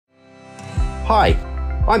Hi,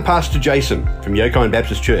 I'm Pastor Jason from Yokine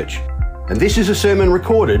Baptist Church, and this is a sermon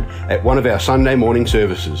recorded at one of our Sunday morning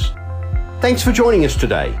services. Thanks for joining us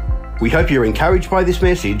today. We hope you're encouraged by this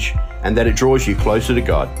message and that it draws you closer to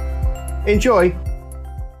God. Enjoy.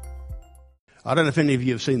 I don't know if any of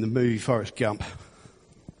you have seen the movie Forrest Gump.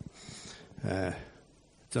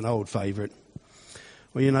 It's an old favourite.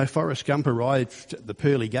 Well, you know, Forrest Gump arrived at the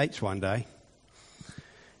pearly gates one day,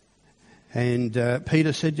 and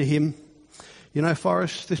Peter said to him, "You know,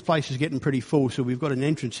 Forrest, this place is getting pretty full, so we've got an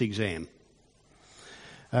entrance exam.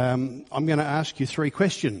 I'm going to ask you 3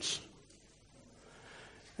 questions."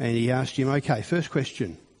 And he asked him, "Okay, first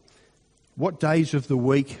question. What days of the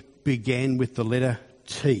week began with the letter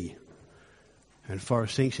T?" And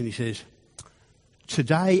Forrest thinks and he says,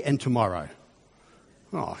 "Today and tomorrow."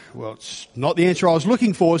 "Oh, well, it's not the answer I was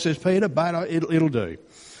looking for," says Peter, "but it'll do."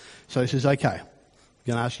 So he says, "Okay, I'm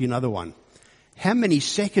going to ask you another one. How many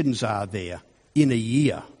seconds are there in a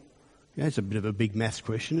year?" Yeah, it's a bit of a big maths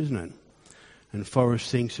question, isn't it? And Forrest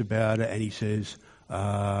thinks about it and he says,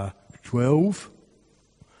 12.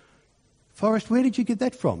 "Forrest, where did you get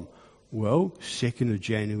that from?" "Well, 2nd of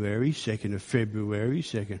January, 2nd of February,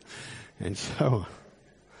 2nd, and so on."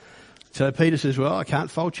 So Peter says, "Well, I can't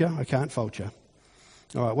fault you. All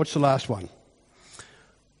right, what's the last one?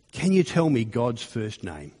 Can you tell me God's first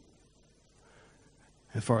name?"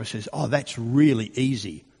 And Forrest says, "Oh, that's really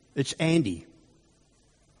easy. It's Andy."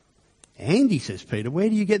 "Andy," says Peter, "where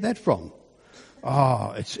do you get that from?"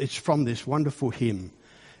 "Oh, it's from this wonderful hymn.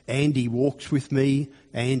 Andy walks with me,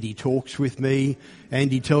 Andy talks with me,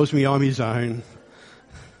 Andy tells me I'm his own."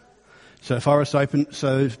 So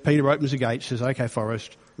Peter opens the gate, says, "Okay,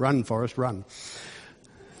 Forrest, run. So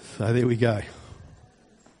there we go.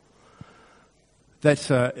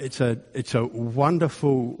 It's a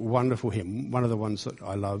wonderful, wonderful hymn, one of the ones that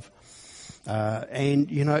I love.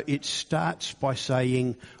 And, you know, it starts by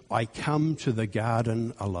saying, "I come to the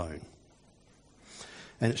garden alone."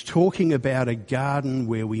 And it's talking about a garden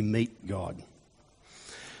where we meet God.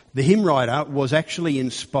 The hymn writer was actually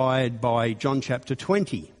inspired by John chapter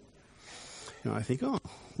 20. And I think,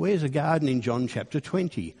 where's a garden in John chapter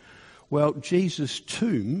 20? Well, Jesus'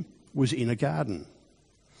 tomb was in a garden.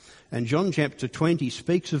 And John chapter 20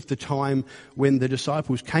 speaks of the time when the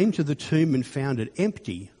disciples came to the tomb and found it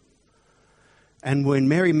empty. And when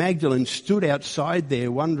Mary Magdalene stood outside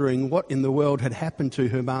there wondering what in the world had happened to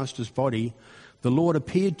her master's body, the Lord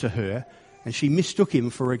appeared to her and she mistook him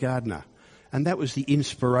for a gardener. And that was the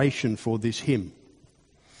inspiration for this hymn.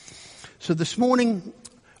 So this morning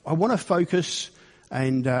I want to focus,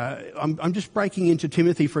 and I'm just breaking into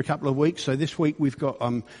Timothy for a couple of weeks. So this week we've got,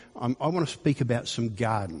 I want to speak about some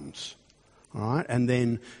gardens. All right, and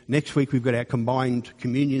then next week we've got our combined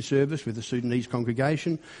communion service with the Sudanese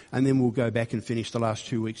congregation, and then we'll go back and finish the last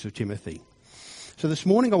 2 weeks of Timothy. So this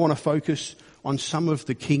morning I want to focus on some of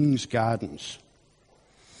the king's gardens.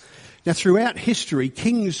 Now, throughout history,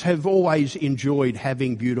 kings have always enjoyed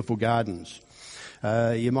having beautiful gardens.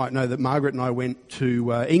 You might know that Margaret and I went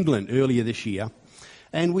to England earlier this year,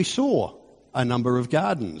 and we saw a number of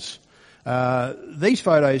gardens. These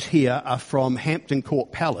photos here are from Hampton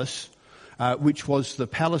Court Palace, which was the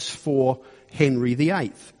palace for Henry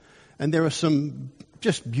VIII. And there are some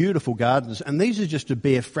just beautiful gardens, and these are just a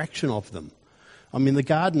bare fraction of them. I mean, the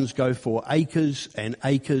gardens go for acres and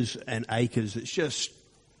acres and acres. It's just,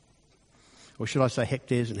 or should I say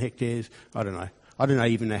hectares and hectares? I don't know. I don't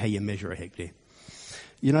even know how you measure a hectare.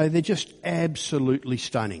 You know, they're just absolutely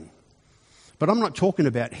stunning. But I'm not talking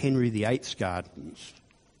about Henry VIII's gardens.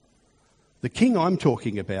 The king I'm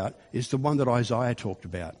talking about is the one that Isaiah talked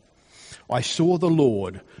about. "I saw the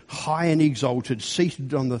Lord, high and exalted,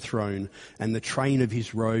 seated on the throne, and the train of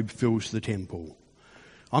his robe fills the temple."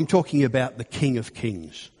 I'm talking about the King of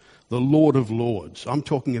Kings, the Lord of Lords. I'm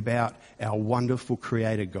talking about our wonderful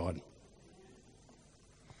Creator God.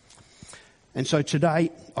 And so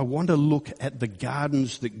today, I want to look at the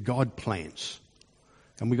gardens that God plants.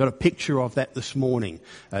 And we got a picture of that this morning,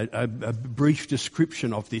 a brief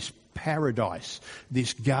description of this paradise,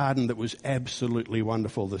 this garden that was absolutely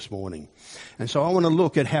wonderful this morning. And so I want to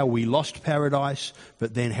look at how we lost paradise,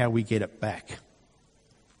 but then how we get it back.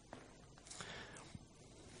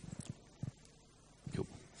 Cool.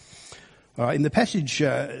 All right, in the passage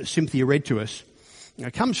Cynthia read to us,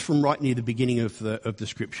 it comes from right near the beginning of the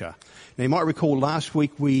scripture. Now, you might recall last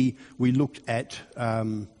week we looked at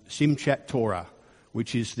Simchat Torah,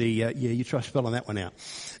 which is the, you try spelling that one out,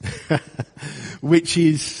 which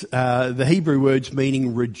is the Hebrew words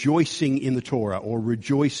meaning rejoicing in the Torah or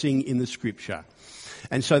rejoicing in the scripture.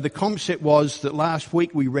 And so the concept was that last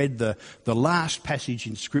week we read the last passage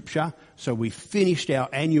in Scripture. So we finished our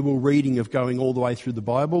annual reading of going all the way through the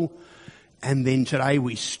Bible. And then today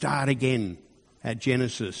we start again at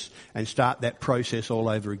Genesis and start that process all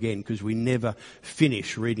over again, because we never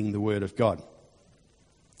finish reading the Word of God.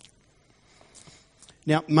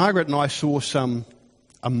 Now, Margaret and I saw some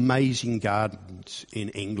amazing gardens in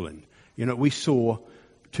England. You know, we saw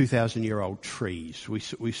 2,000-year-old trees.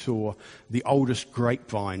 We saw the oldest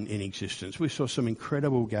grapevine in existence. We saw some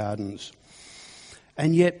incredible gardens.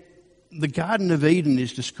 And yet, the Garden of Eden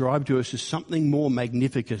is described to us as something more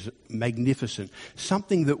magnificent,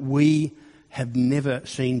 something that we have never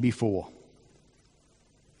seen before.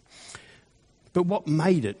 But what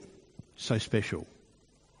made it so special?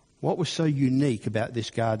 What was so unique about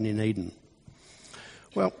this garden in Eden?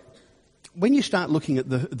 Well, when you start looking at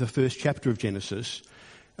the first chapter of Genesis,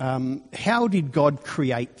 how did God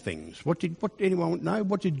create things? What anyone know?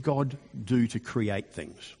 What did God do to create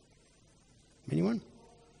things? Anyone?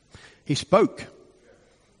 He spoke.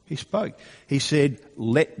 He spoke. He said,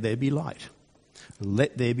 "Let there be light.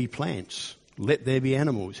 Let there be plants. Let there be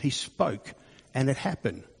animals." He spoke, and it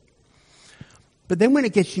happened. But then when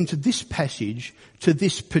it gets into this passage, to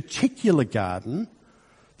this particular garden,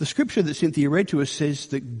 the scripture that Cynthia read to us says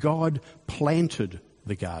that God planted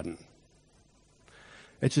the garden.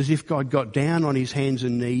 It's as if God got down on his hands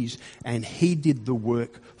and knees and he did the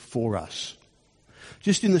work for us.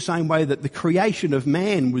 Just in the same way that the creation of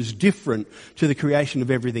man was different to the creation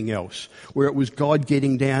of everything else, where it was God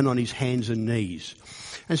getting down on his hands and knees.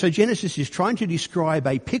 And so Genesis is trying to describe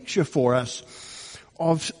a picture for us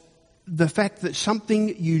of the fact that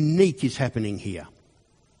something unique is happening here.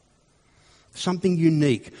 Something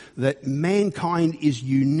unique, that mankind is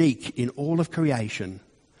unique in all of creation,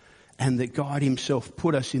 and that God himself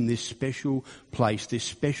put us in this special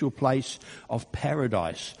place of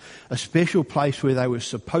paradise, a special place where they were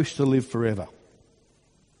supposed to live forever.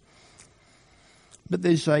 But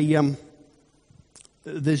there's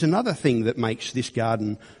another thing that makes this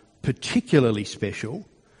garden particularly special.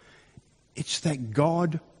 It's that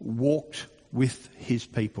God walked with his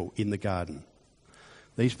people in the garden.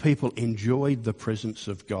 These people enjoyed the presence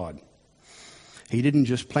of God. He didn't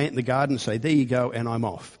just plant the garden and say, "There you go, and I'm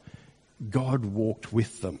off." God walked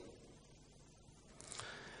with them.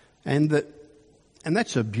 And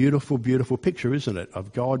that's a beautiful, beautiful picture, isn't it,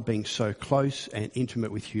 of God being so close and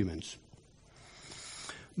intimate with humans.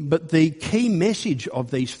 But the key message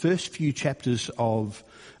of these first few chapters of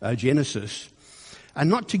Genesis are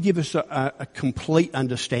not to give us a complete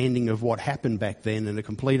understanding of what happened back then and a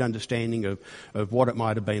complete understanding of what it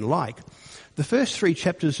might have been like. The first 3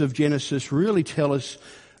 chapters of Genesis really tell us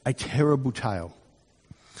a terrible tale.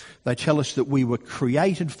 They tell us that we were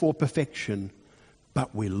created for perfection,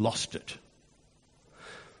 but we lost it.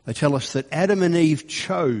 They tell us that Adam and Eve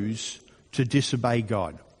chose to disobey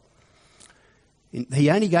God. He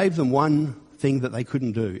only gave them one thing that they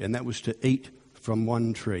couldn't do, and that was to eat from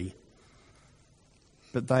one tree.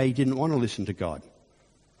 But they didn't want to listen to God.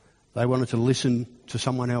 They wanted to listen to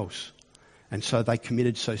someone else. And so they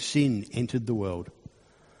committed, so sin entered the world.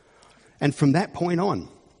 And from that point on,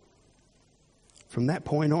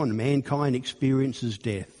 mankind experiences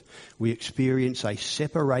death. We experience a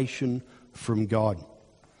separation from God.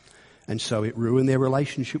 And so it ruined their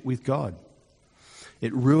relationship with God.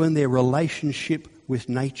 It ruined their relationship with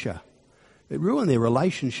nature. It ruined their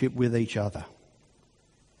relationship with each other.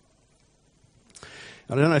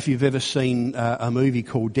 I don't know if you've ever seen a movie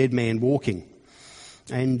called Dead Man Walking.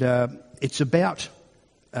 And it's about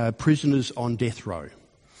prisoners on death row.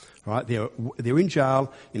 Right? They're in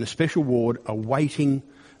jail in a special ward awaiting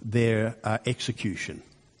their execution.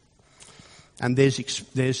 And there's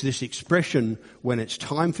this expression when it's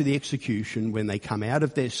time for the execution, when they come out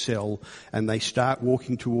of their cell and they start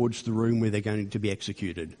walking towards the room where they're going to be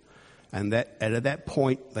executed. And at that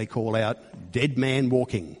point they call out, "Dead man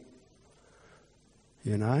walking."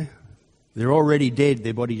 You know? They're already dead,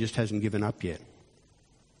 their body just hasn't given up yet.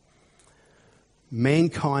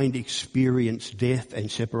 Mankind experienced death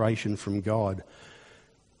and separation from God.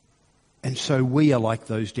 And so we are like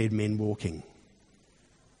those dead men walking.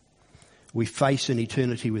 We face an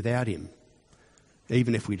eternity without him,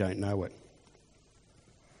 even if we don't know it.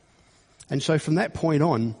 And so from that point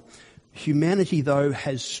on, humanity, though,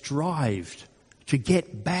 has strived to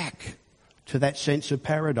get back to that sense of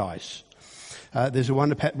paradise. There's a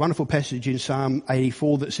wonderful passage in Psalm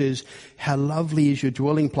 84 that says, "How lovely is your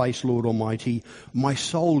dwelling place, Lord Almighty. My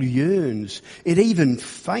soul yearns. It even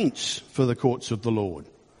faints for the courts of the Lord.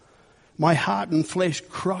 My heart and flesh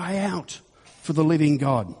cry out for the living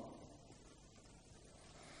God."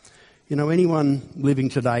 You know, anyone living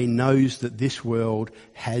today knows that this world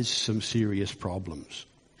has some serious problems.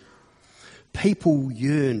 People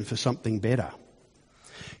yearn for something better.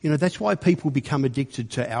 You know, that's why people become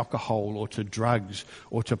addicted to alcohol or to drugs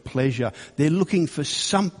or to pleasure. They're looking for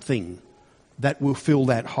something that will fill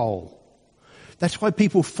that hole. That's why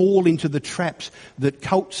people fall into the traps that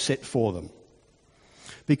cults set for them.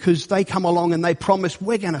 Because they come along and they promise,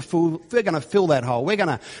 we're going to fill that hole. We're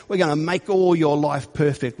going to make all your life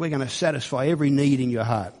perfect. We're going to satisfy every need in your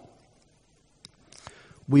heart.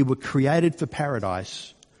 We were created for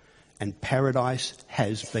paradise, and paradise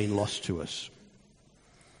has been lost to us.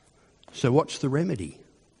 So what's the remedy?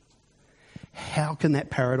 How can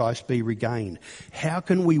that paradise be regained? How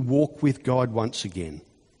can we walk with God once again?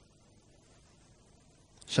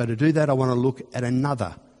 So to do that, I want to look at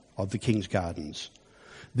another of the King's gardens.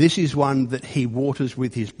 This is one that he waters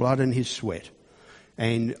with his blood and his sweat.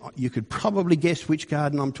 And you could probably guess which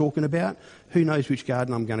garden I'm talking about. Who knows which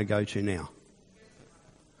garden I'm going to go to now?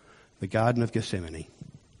 The Garden of Gethsemane.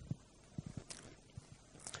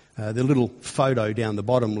 The little photo down the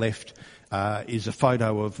bottom left is a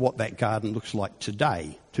photo of what that garden looks like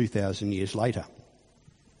today, 2,000 years later.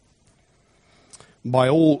 By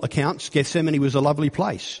all accounts, Gethsemane was a lovely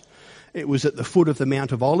place. It was at the foot of the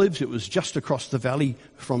Mount of Olives. It was just across the valley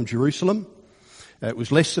from Jerusalem. It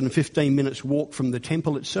was less than 15 minutes walk from the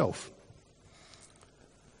temple itself.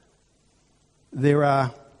 There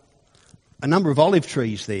are a number of olive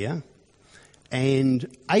trees there, and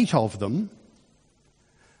 8 of them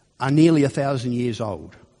are nearly 1,000 years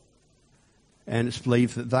old. And it's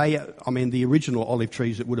believed that the original olive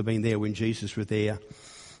trees that would have been there when Jesus was there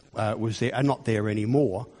are not there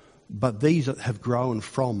anymore, but these have grown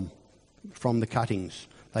from the cuttings.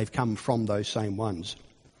 They've come from those same ones.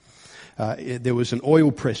 There was an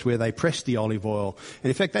oil press where they pressed the olive oil.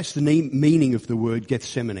 And in fact, that's the meaning of the word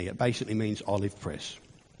Gethsemane. It basically means olive press.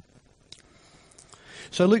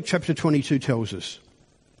 So Luke chapter 22 tells us,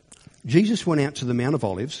 Jesus went out to the Mount of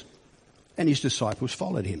Olives and his disciples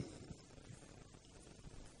followed him.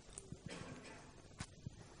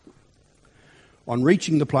 On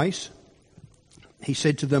reaching the place, he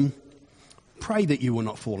said to them, "Pray that you will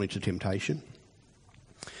not fall into temptation."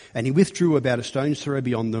 And he withdrew about a stone's throw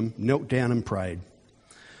beyond them, knelt down and prayed,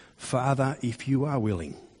 "Father, if you are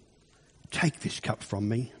willing, take this cup from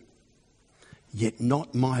me. Yet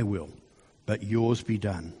not my will, but yours be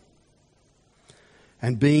done."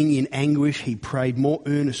 And being in anguish, he prayed more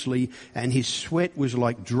earnestly, and his sweat was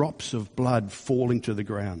like drops of blood falling to the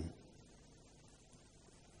ground.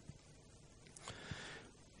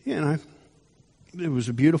 You know, it was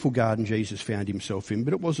a beautiful garden Jesus found himself in,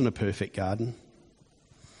 but it wasn't a perfect garden.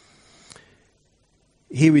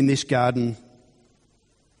 Here in this garden,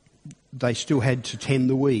 they still had to tend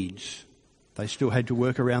the weeds. They still had to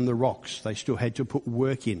work around the rocks. They still had to put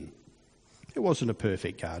work in. It wasn't a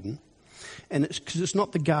perfect garden. And it's because it's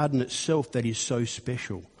not the garden itself that is so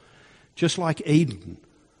special. Just like Eden,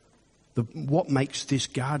 what makes this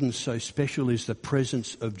garden so special is the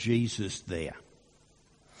presence of Jesus there.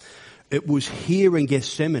 It was here in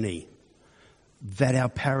Gethsemane that our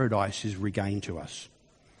paradise is regained to us.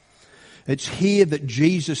 It's here that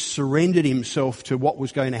Jesus surrendered himself to what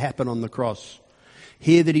was going to happen on the cross.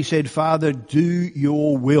 Here that he said, "Father, do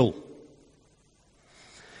your will."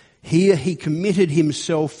 Here he committed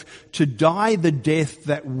himself to die the death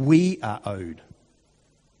that we are owed.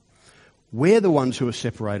 We're the ones who are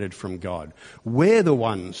separated from God. We're the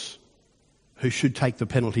ones who should take the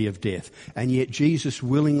penalty of death. And yet Jesus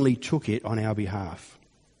willingly took it on our behalf.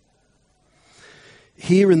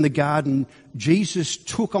 Here in the garden, Jesus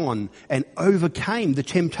took on and overcame the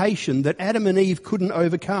temptation that Adam and Eve couldn't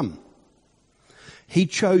overcome. He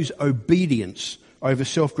chose obedience over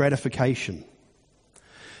self-gratification.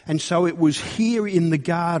 And so it was here in the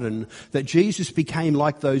garden that Jesus became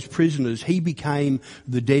like those prisoners. He became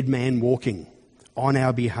the dead man walking on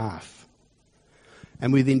our behalf.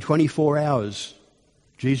 And within 24 hours,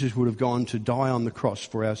 Jesus would have gone to die on the cross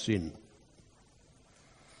for our sin.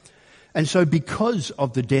 And so because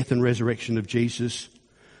of the death and resurrection of Jesus,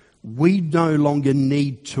 we no longer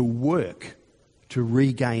need to work to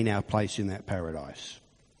regain our place in that paradise.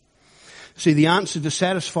 See, the answer to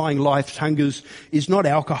satisfying life's hungers is not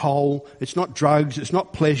alcohol, it's not drugs, it's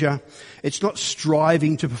not pleasure, it's not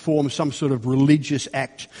striving to perform some sort of religious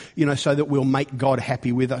act, so that we'll make God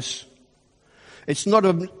happy with us. It's not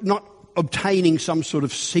obtaining some sort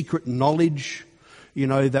of secret knowledge,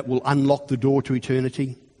 that will unlock the door to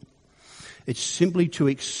eternity. It's simply to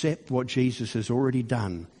accept what Jesus has already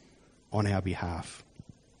done on our behalf.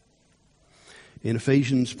 In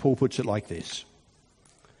Ephesians, Paul puts it like this: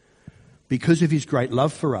 "Because of his great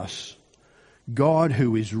love for us, God,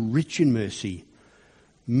 who is rich in mercy,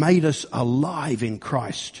 made us alive in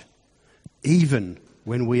Christ, even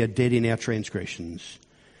when we are dead in our transgressions.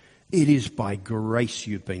 It is by grace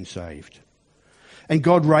you've been saved. And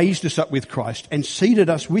God raised us up with Christ and seated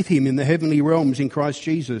us with him in the heavenly realms in Christ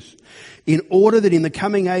Jesus, in order that in the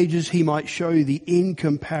coming ages he might show the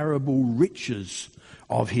incomparable riches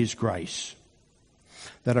of his grace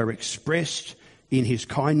that are expressed in his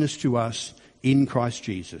kindness to us in Christ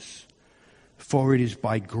Jesus. For it is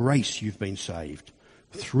by grace you've been saved,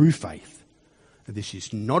 through faith. This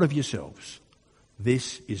is not of yourselves.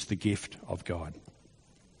 This is the gift of God.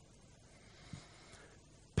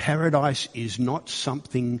 Paradise is not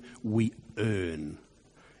something we earn.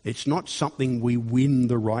 It's not something we win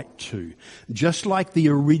the right to. Just like the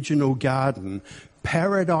original garden,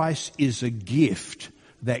 paradise is a gift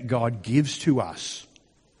that God gives to us.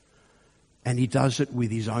 And he does it with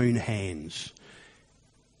his own hands.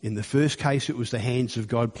 In the first case, it was the hands of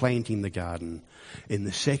God planting the garden. In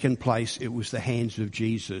the second place, it was the hands of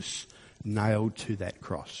Jesus nailed to that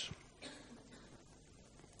cross.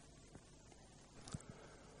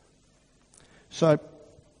 So,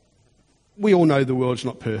 we all know the world's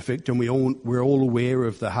not perfect, and we're all aware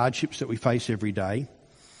of the hardships that we face every day.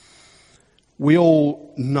 We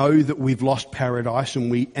all know that we've lost paradise, and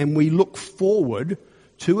we look forward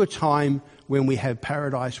to a time when we have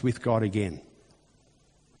paradise with God again.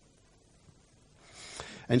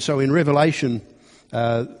 And so in Revelation,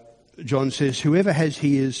 John says, whoever has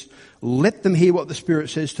ears, let them hear what the Spirit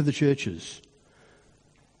says to the churches.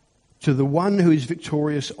 To the one who is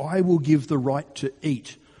victorious, I will give the right to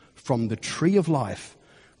eat from the tree of life,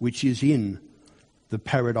 which is in the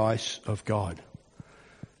paradise of God.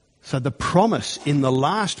 So the promise in the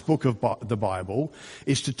last book of the Bible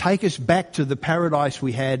is to take us back to the paradise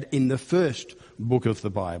we had in the first book of the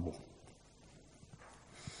Bible.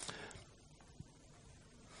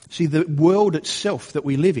 See, the world itself that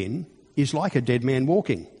we live in is like a dead man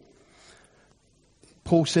walking.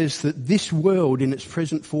 Paul says that this world in its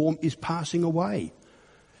present form is passing away.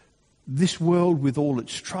 This world with all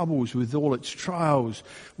its troubles, with all its trials,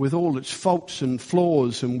 with all its faults and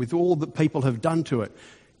flaws, and with all that people have done to it,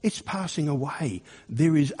 it's passing away.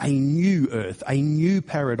 There is a new earth, a new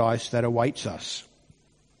paradise that awaits us.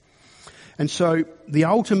 And so the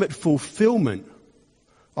ultimate fulfillment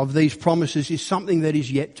of these promises is something that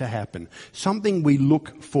is yet to happen, something we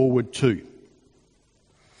look forward to.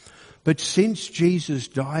 But since Jesus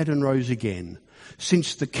died and rose again,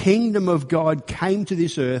 since the kingdom of God came to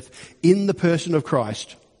this earth in the person of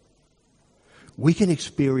Christ, we can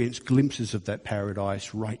experience glimpses of that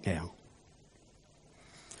paradise right now.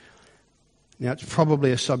 Now, it's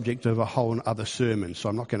probably a subject of a whole other sermon, so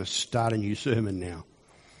I'm not going to start a new sermon now.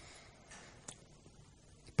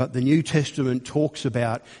 But the New Testament talks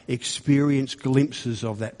about experience glimpses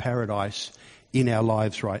of that paradise in our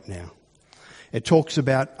lives right now. It talks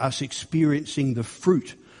about us experiencing the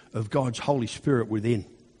fruit of God's Holy Spirit within.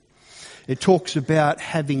 It talks about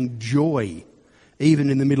having joy even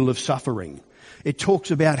in the middle of suffering. It talks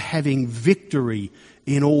about having victory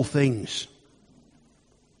in all things.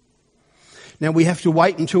 Now, we have to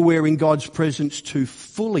wait until we're in God's presence to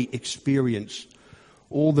fully experience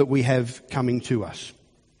all that we have coming to us.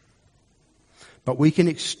 But we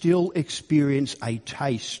can still experience a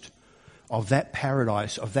taste of that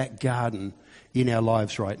paradise, of that garden in our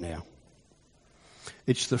lives right now.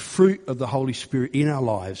 It's the fruit of the Holy Spirit in our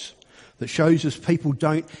lives that shows us people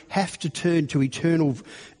don't have to turn to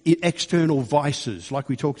external vices like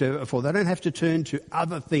we talked about before. They don't have to turn to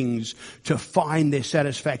other things to find their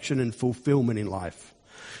satisfaction and fulfillment in life.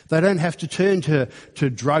 They don't have to turn to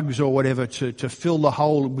drugs or whatever to fill the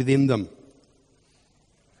hole within them.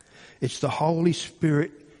 It's the Holy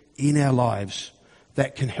Spirit in our lives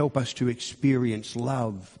that can help us to experience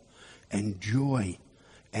love and joy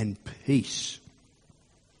and peace.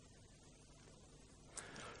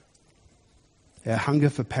 Our hunger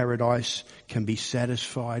for paradise can be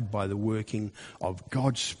satisfied by the working of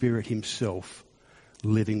God's Spirit himself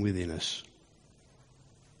living within us.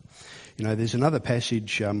 You know, there's another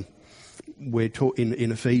passage in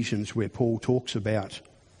Ephesians where Paul talks about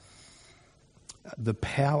the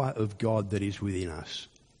power of God that is within us.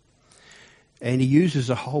 And he uses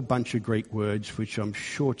a whole bunch of Greek words, which I'm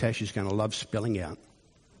sure Tash is going to love spelling out.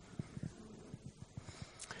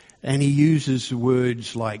 And he uses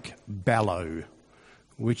words like ballo,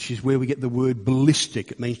 which is where we get the word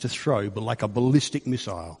ballistic. It means to throw, but like a ballistic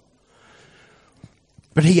missile.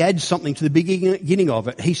 But he adds something to the beginning of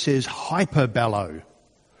it. He says hyperballo,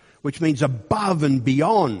 which means above and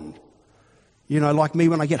beyond. You know, like me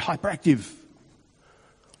when I get hyperactive.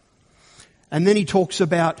 And then he talks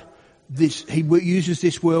about He uses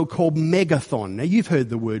this word called megathon. Now you've heard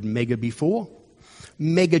the word mega before.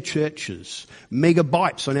 Mega churches,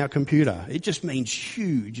 megabytes on our computer. It just means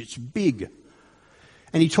huge, it's big.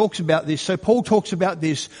 And he talks about this, so Paul talks about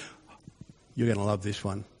this, you're going to love this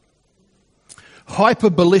one,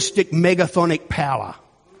 hyperballistic megathonic power.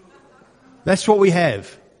 That's what we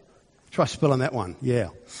have. Try spelling that one, yeah.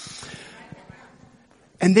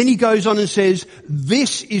 And then he goes on and says,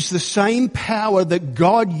 this is the same power that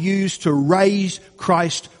God used to raise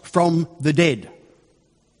Christ from the dead.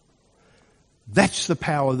 That's the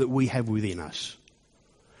power that we have within us.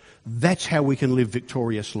 That's how we can live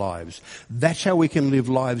victorious lives. That's how we can live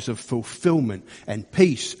lives of fulfillment and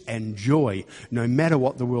peace and joy, no matter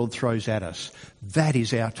what the world throws at us. That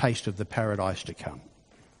is our taste of the paradise to come.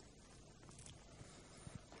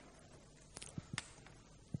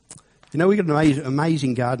 You know, we've got an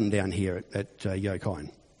amazing garden down here at Yokine.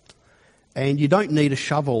 And you don't need a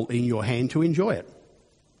shovel in your hand to enjoy it.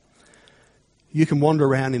 You can wander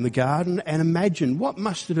around in the garden and imagine what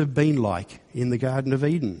must it have been like in the Garden of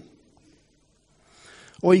Eden.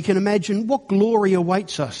 Or you can imagine what glory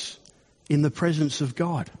awaits us in the presence of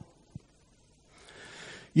God.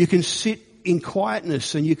 You can sit in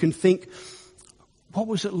quietness and you can think, what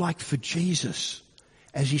was it like for Jesus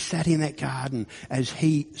as he sat in that garden, as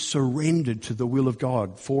he surrendered to the will of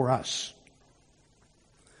God for us?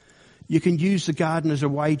 You can use the garden as a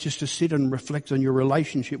way just to sit and reflect on your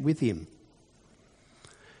relationship with him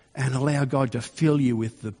and allow God to fill you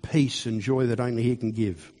with the peace and joy that only he can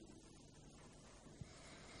give.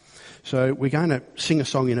 So we're going to sing a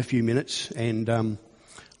song in a few minutes, and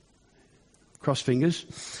cross fingers,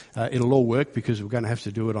 it'll all work because we're going to have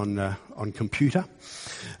to do it on computer.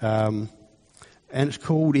 And it's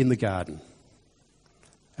called In the Garden.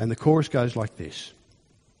 And the chorus goes like this.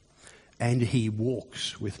 And he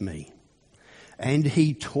walks with me. And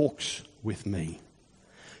he talks with me.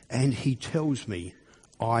 And he tells me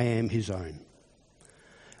I am his own.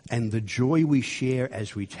 And the joy we share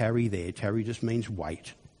as we tarry there, tarry just means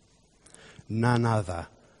wait, none other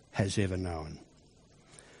has ever known.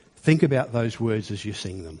 Think about those words as you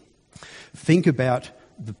sing them. Think about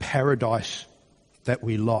the paradise that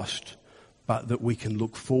we lost, but that we can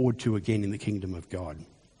look forward to again in the kingdom of God.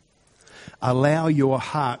 Allow your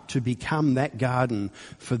heart to become that garden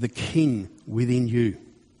for the King within you.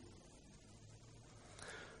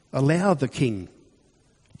 Allow the King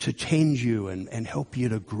to tend you and help you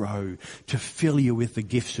to grow, to fill you with the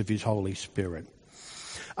gifts of his Holy Spirit.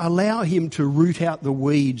 Allow him to root out the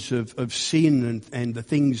weeds of sin and the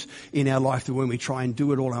things in our life that when we try and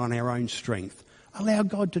do it all on our own strength. Allow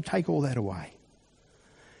God to take all that away.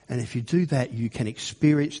 And if you do that, you can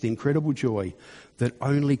experience the incredible joy that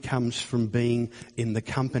only comes from being in the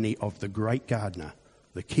company of the great gardener,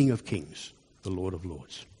 the King of Kings, the Lord of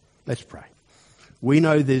Lords. Let's pray. We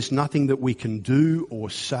know there's nothing that we can do or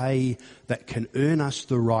say that can earn us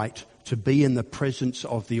the right to be in the presence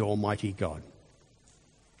of the Almighty God.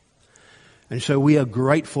 And so we are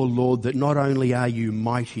grateful, Lord, that not only are you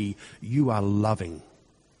mighty, you are loving.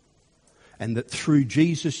 And that through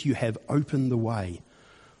Jesus you have opened the way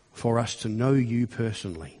for us to know you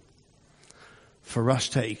personally. For us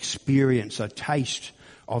to experience a taste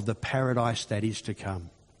of the paradise that is to come.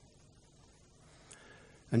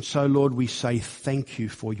 And so, Lord, we say thank you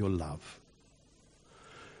for your love.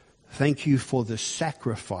 Thank you for the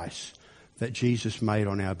sacrifice that Jesus made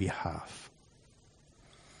on our behalf.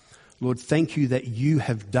 Lord, thank you that you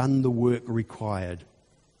have done the work required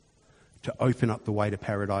to open up the way to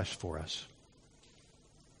paradise for us.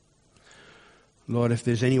 Lord, if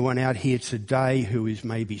there's anyone out here today who is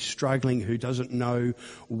maybe struggling, who doesn't know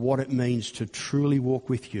what it means to truly walk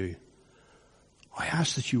with you, I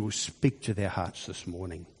ask that you will speak to their hearts this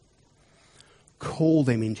morning. Call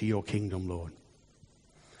them into your kingdom, Lord.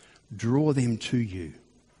 Draw them to you.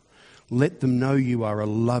 Let them know you are a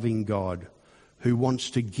loving God who wants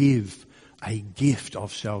to give a gift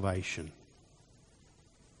of salvation.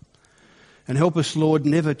 And help us, Lord,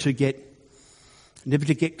 never to get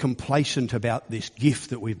complacent about this gift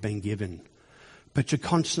that we've been given, but to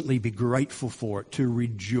constantly be grateful for it, to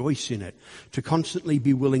rejoice in it, to constantly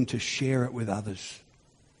be willing to share it with others.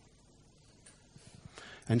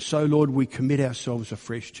 And so, Lord, we commit ourselves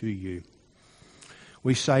afresh to you.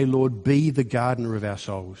 We say, Lord, be the gardener of our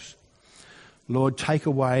souls. Lord, take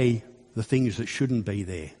away the things that shouldn't be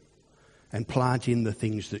there and plant in the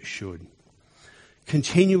things that should.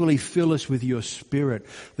 Continually fill us with your Spirit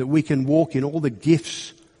that we can walk in all the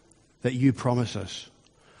gifts that you promise us.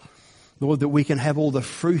 Lord, that we can have all the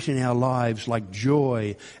fruit in our lives like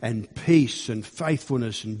joy and peace and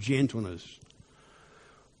faithfulness and gentleness.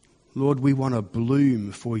 Lord, we want to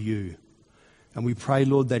bloom for you And we pray,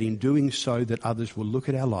 Lord, that in doing so that others will look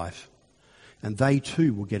at our life and they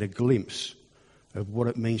too will get a glimpse of what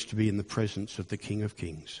it means to be in the presence of the King of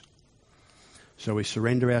Kings. So we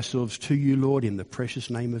surrender ourselves to you, Lord, in the precious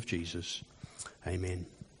name of Jesus. Amen.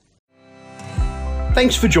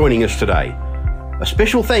 Thanks for joining us today. A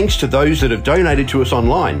special thanks to those that have donated to us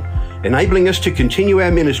online, enabling us to continue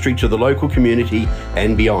our ministry to the local community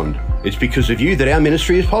and beyond. It's because of you that our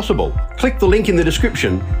ministry is possible. Click the link in the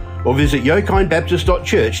description or visit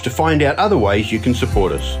yokindbaptist.church to find out other ways you can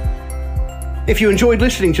support us. If you enjoyed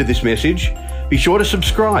listening to this message, be sure to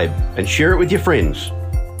subscribe and share it with your friends.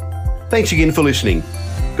 Thanks again for listening.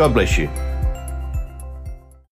 God bless you.